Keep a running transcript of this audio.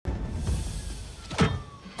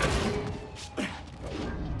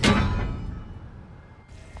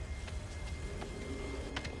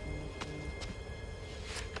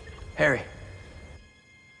Harry.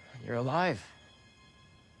 You're alive.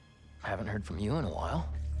 I haven't heard from you in a while.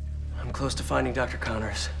 I'm close to finding Dr.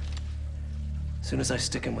 Connors. As soon as I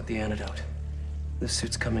stick him with the antidote, this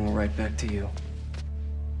suit's coming right back to you.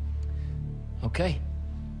 Okay.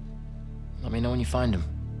 Let me know when you find him.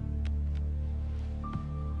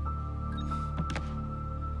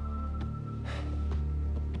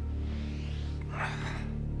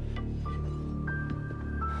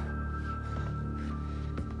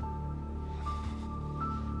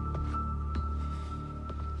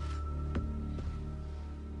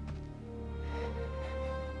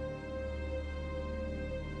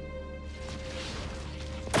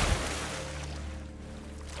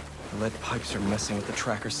 The lead pipes are messing with the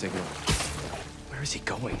tracker signal. Where is he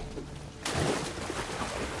going?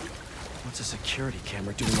 What's a security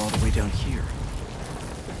camera doing all the way down here?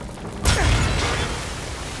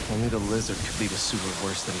 Only the lizard could leave a sewer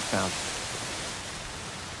worse than he found it.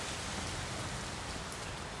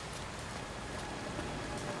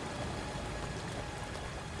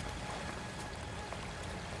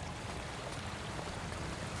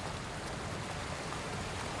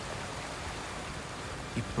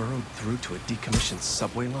 He burrowed through to a decommissioned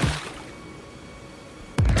subway line?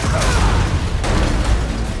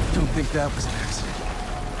 Don't think that was an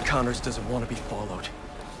accident. Connors doesn't want to be followed.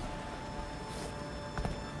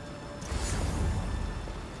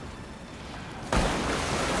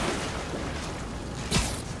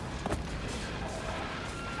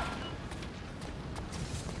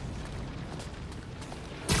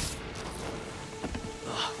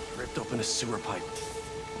 Ugh, ripped open a sewer pipe.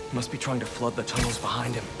 Must be trying to flood the tunnels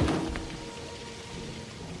behind him.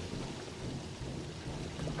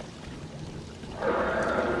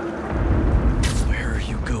 Where are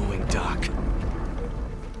you going, Doc?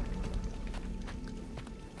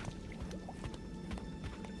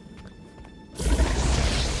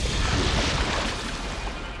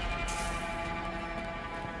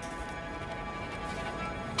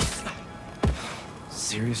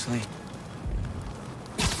 Seriously?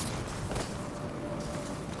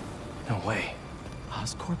 No way.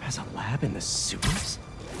 Oscorp has a lab in the sewers?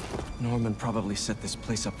 Norman probably set this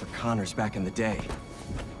place up for Connors back in the day.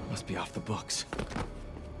 Must be off the books.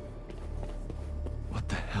 What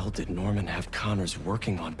the hell did Norman have Connors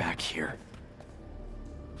working on back here?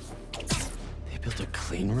 They built a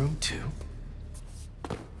clean room, too?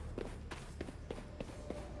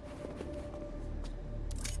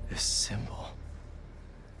 This symbol.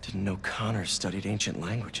 Didn't know Connors studied ancient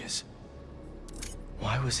languages.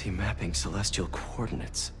 Why was he mapping celestial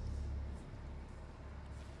coordinates?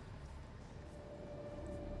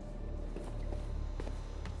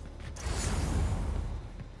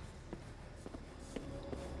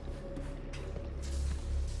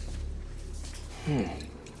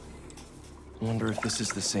 Wonder if this is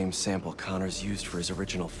the same sample Connors used for his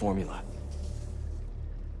original formula.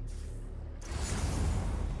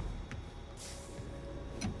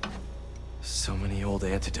 So many old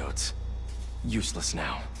antidotes. Useless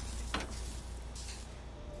now.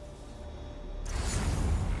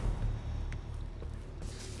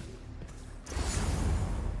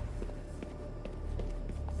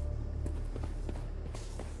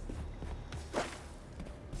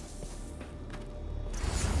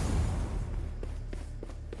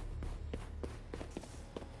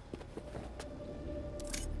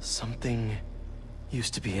 Something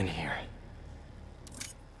used to be in here.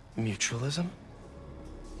 Mutualism?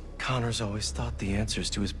 Connors always thought the answers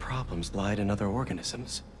to his problems lied in other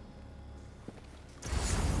organisms.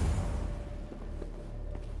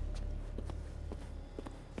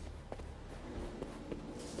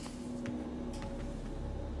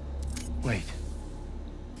 Wait.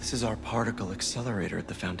 This is our particle accelerator at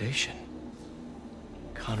the Foundation.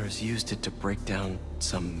 Connors used it to break down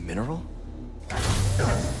some mineral?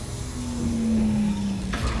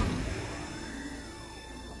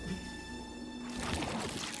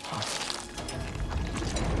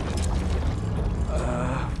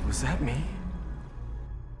 Was that me?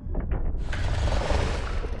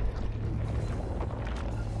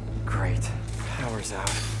 Great. Power's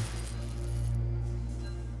out.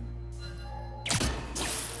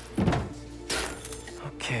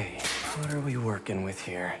 Okay, what are we working with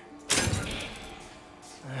here?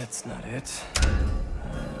 That's not it.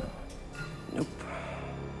 Nope.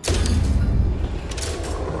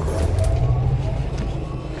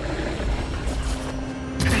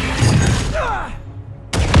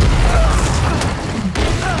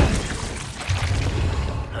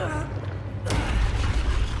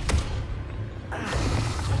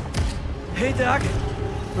 Hey, Doc.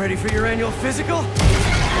 Ready for your annual physical?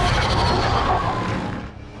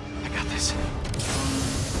 I got this.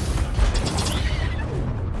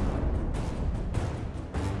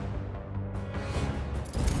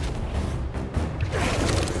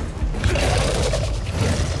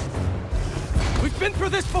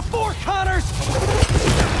 this before, Connors!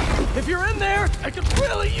 If you're in there, I could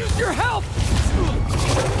really use your help!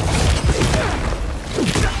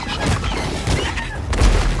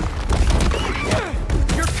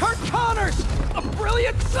 You're Kurt Connors, a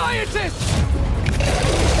brilliant scientist!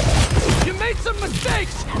 You made some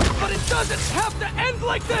mistakes, but it doesn't have to end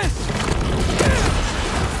like this!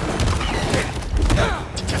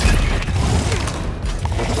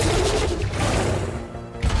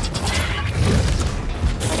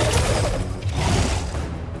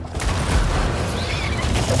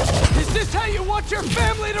 Is this how you want your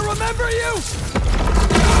family to remember you?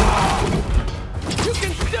 You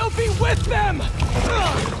can still be with them!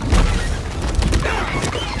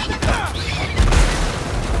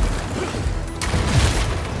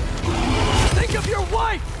 Think of your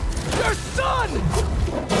wife! Your son!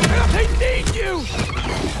 They need you!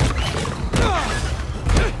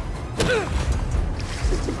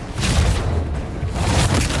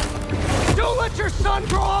 Don't let your son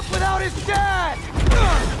grow up without his dad!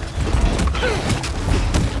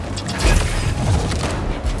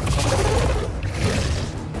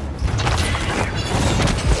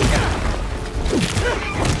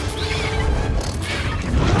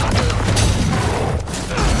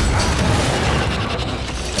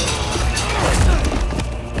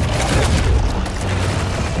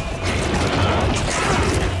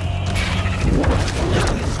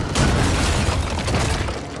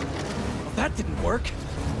 That didn't work.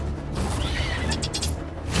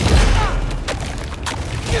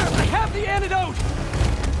 I have the antidote!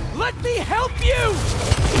 Let me help you!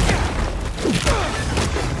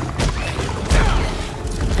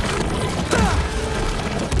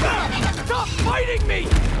 Stop fighting me!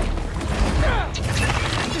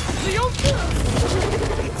 This is the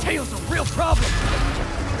only... Tail's a real problem!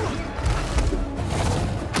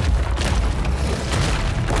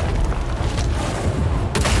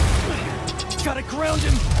 Gotta ground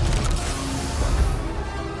him!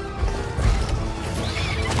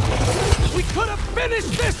 We could have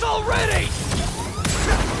finished this already!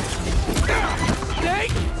 Stay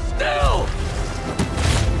still!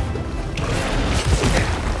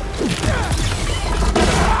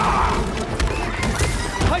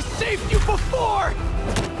 I saved you before!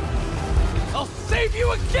 I'll save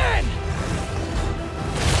you again!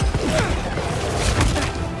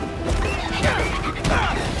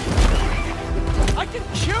 I can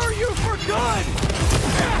cure you for good!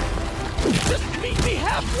 Just meet me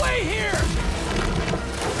halfway here!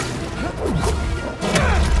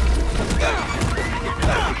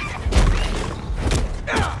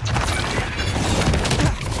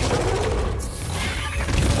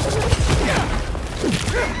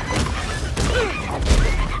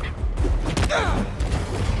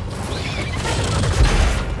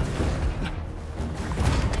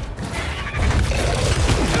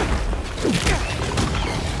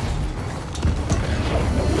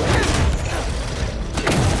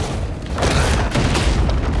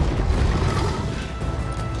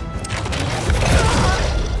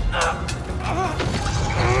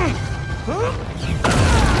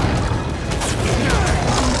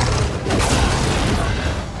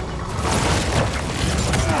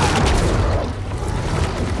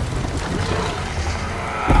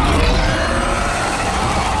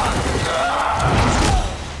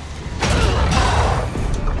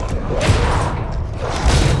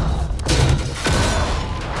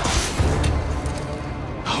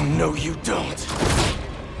 No, you don't.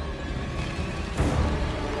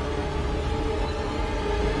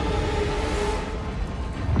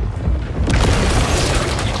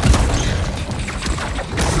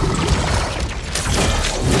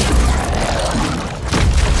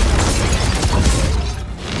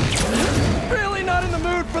 Really not in the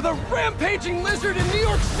mood for the rampaging lizard in New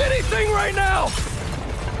York City thing right now!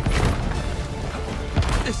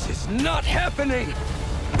 This is not happening!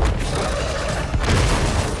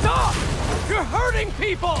 Stop! You're hurting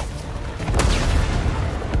people!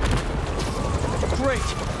 Great!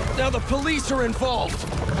 Now the police are involved!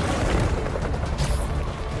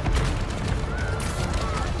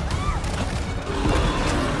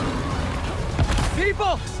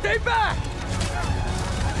 People, stay back!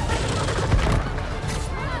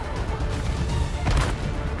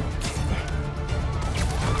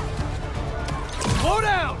 Slow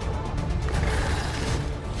down!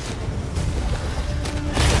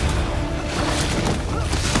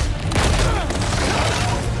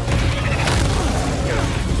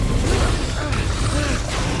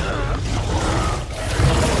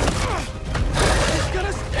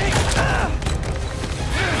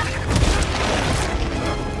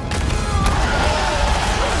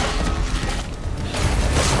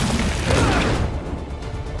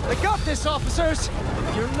 police officers!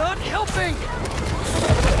 You're not helping!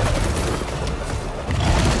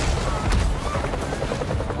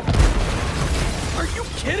 Are you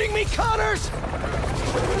kidding me, Connors?!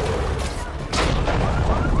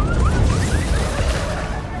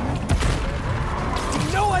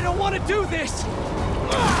 No, I don't want to do this!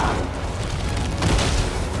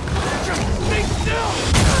 Just stay still!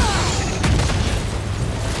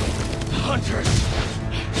 Hunters!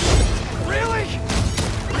 Really?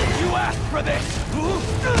 You asked for this!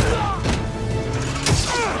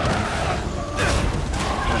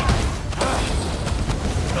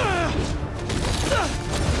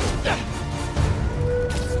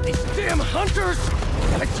 These damn hunters!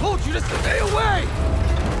 I told you to stay away!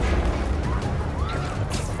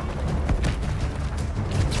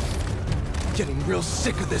 Getting real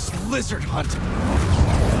sick of this lizard hunt.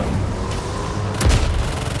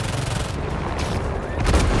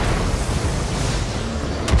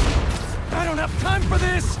 I don't have time for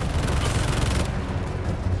this!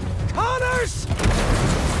 Connors!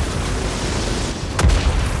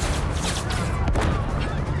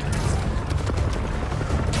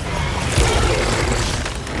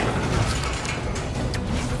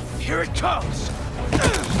 Here it comes!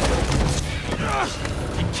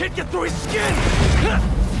 You can't get through his skin!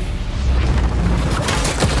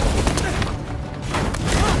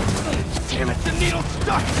 Damn it, the needle's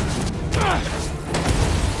stuck!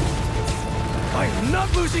 I am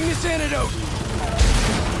not losing this antidote!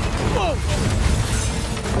 Whoa!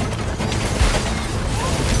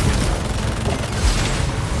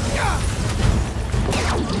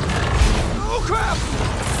 Oh, crap!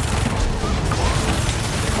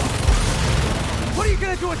 What are you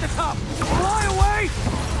gonna do at the top? Fly away?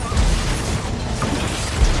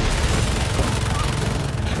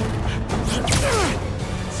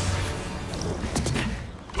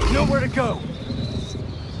 Nowhere to go.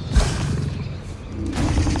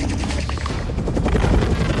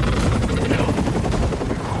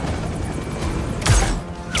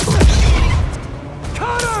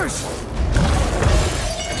 Connors!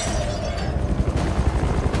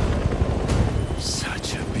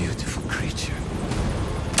 Such a beautiful creature.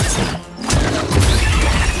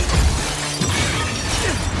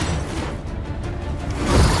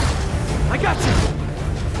 I got you!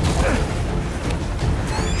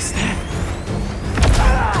 Is that...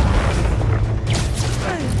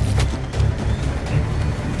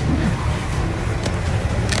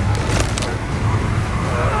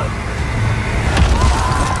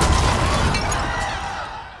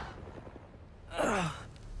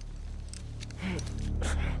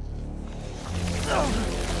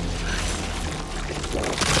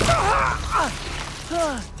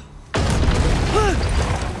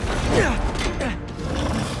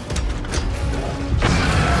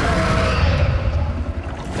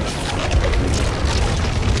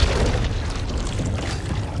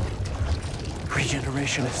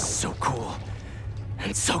 Regeneration is so cool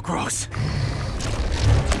and so gross.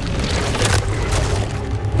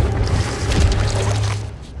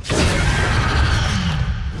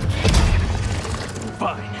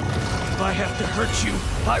 Fine. If I have to hurt you,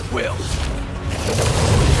 I will.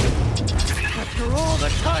 After all the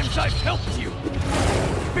times I've helped you,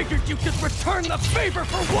 figured you could return the favor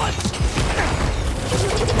for once!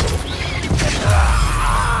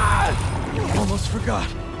 Almost forgot.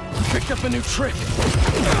 You picked up a new trick.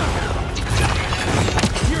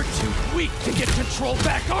 You're too weak to get control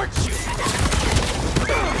back, aren't you?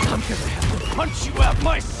 I'm gonna have to punch you out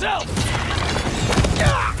myself!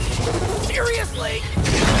 Seriously?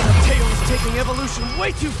 Tail is taking evolution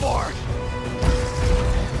way too far!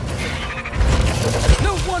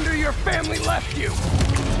 No wonder your family left you!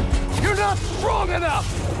 You're not strong enough!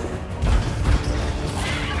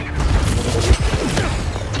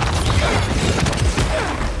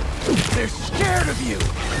 They're scared of you!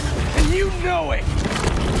 And you know it!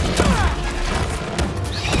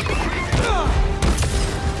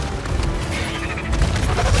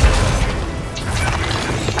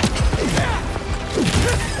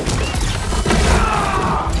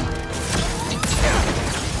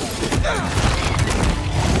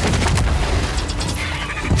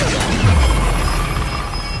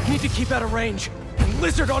 Need to keep out of range. And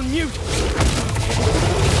Lizard on mute!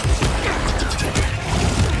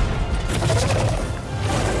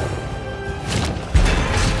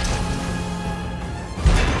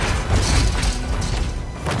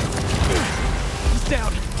 He's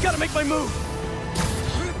down. Gotta make my move.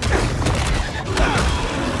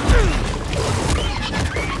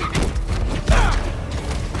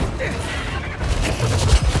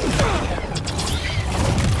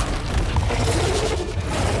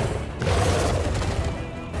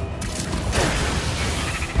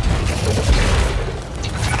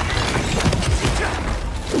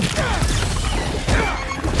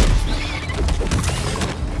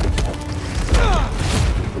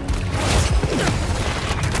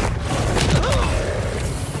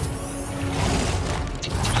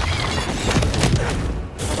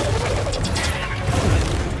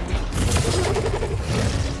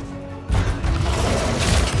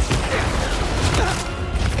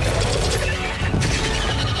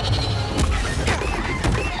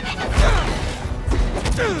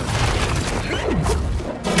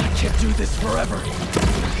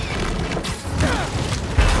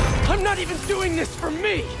 even doing this for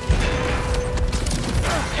me!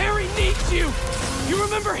 Harry needs you! You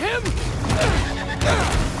remember him?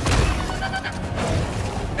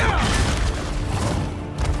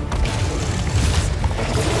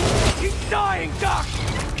 He's dying, Doc!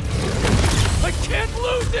 I can't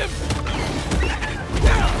lose him!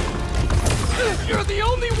 You're the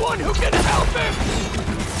only one who can help him!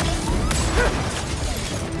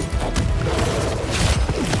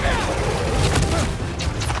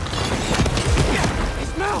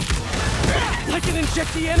 His mouth! I can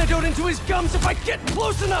inject the antidote into his gums if I get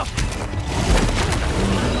close enough!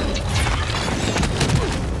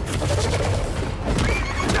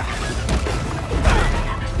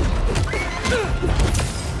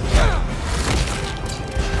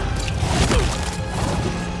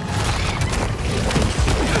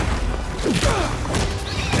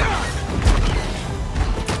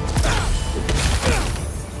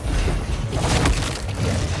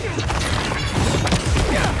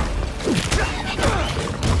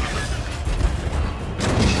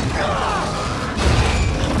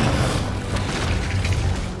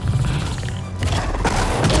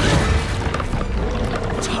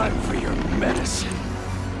 Time for your medicine.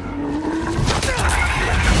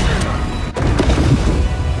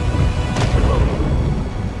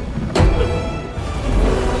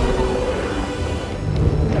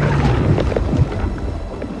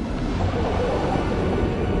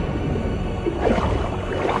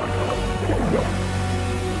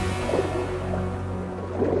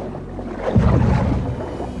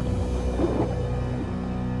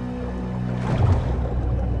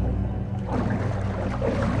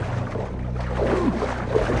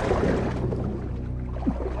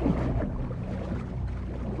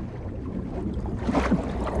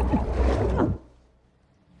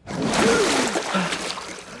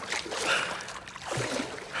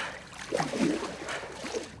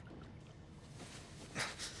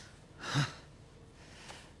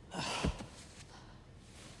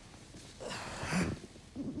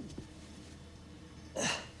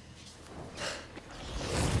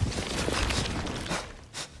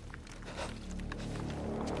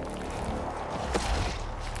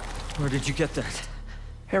 Where did you get that?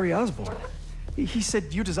 Harry Osborn. He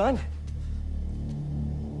said you designed it.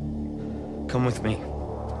 Come with me.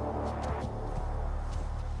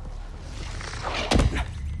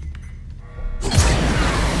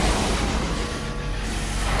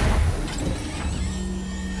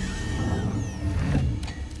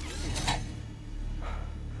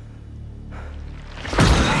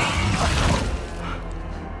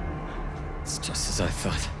 It's just as I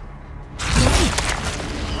thought.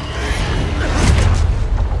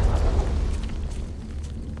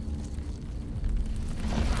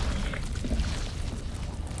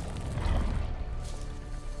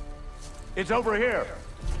 It's over here.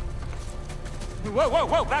 Whoa, whoa,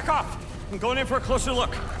 whoa, back off! I'm going in for a closer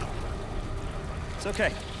look. It's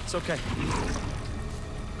okay, it's okay.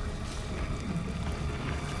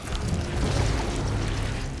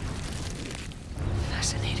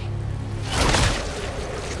 Fascinating.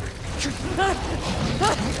 Shoot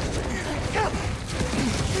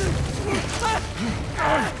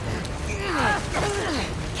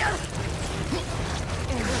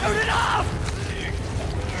it off!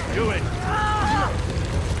 Do it.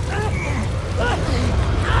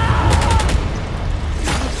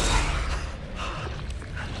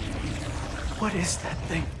 What is that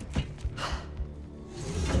thing?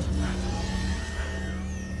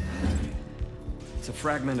 It's a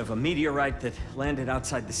fragment of a meteorite that landed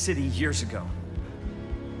outside the city years ago.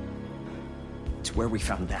 It's where we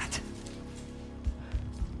found that.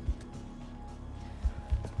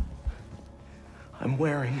 I'm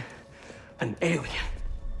wearing an alien.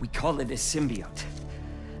 We call it a symbiote.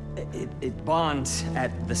 It bonds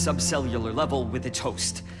at the subcellular level with its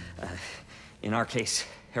host. In our case,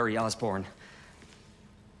 Harry Osborn.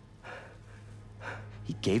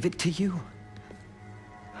 He gave it to you?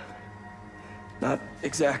 Not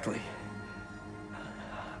exactly.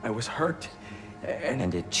 I was hurt,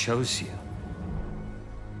 And it chose you.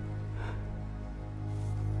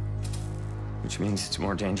 Which means it's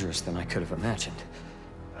more dangerous than I could have imagined.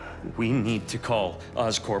 We need to call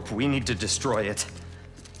Oscorp. We need to destroy it.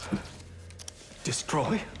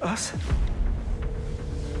 Destroy us?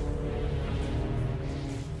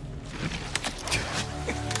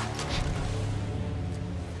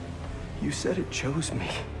 You said it chose me,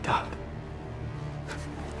 Doc.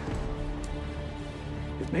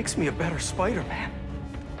 It makes me a better Spider-Man.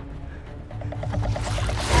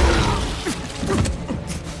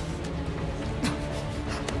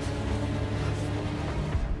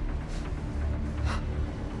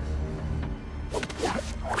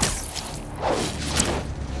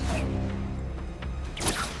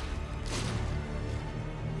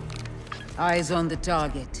 Eyes on the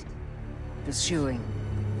target. Pursuing.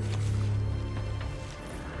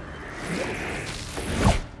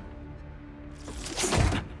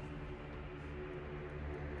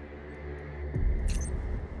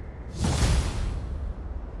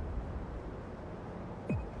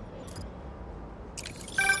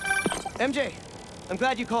 MJ, I'm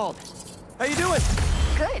glad you called. How you doing?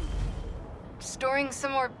 Good. Storing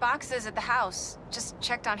some more boxes at the house. Just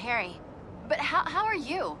checked on Harry. But how are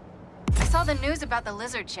you? I saw the news about the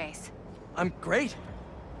lizard chase. I'm great.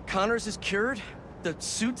 Connors is cured, the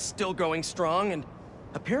suit's still going strong, and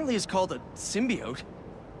apparently is called a symbiote.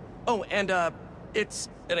 Oh, and it's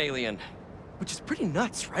an alien. Which is pretty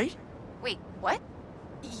nuts, right? Wait, what?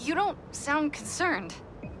 You don't sound concerned.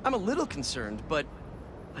 I'm a little concerned, but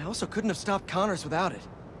I also couldn't have stopped Connors without it.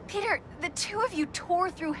 Peter, the two of you tore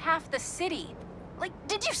through half the city. Like,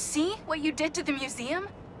 did you see what you did to the museum?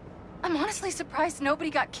 I'm honestly surprised nobody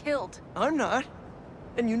got killed. I'm not.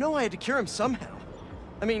 And you know I had to cure him somehow.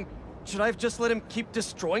 I mean, should I have just let him keep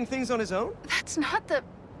destroying things on his own? That's not the...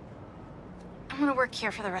 I'm gonna work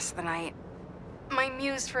here for the rest of the night. My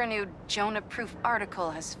muse for a new Jonah-proof article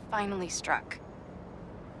has finally struck.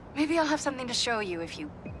 Maybe I'll have something to show you if you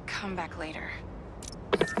come back later.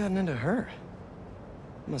 What's gotten into her?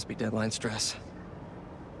 Must be deadline stress.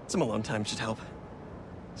 Some alone time should help.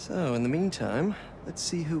 So, in the meantime, let's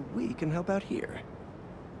see who we can help out here.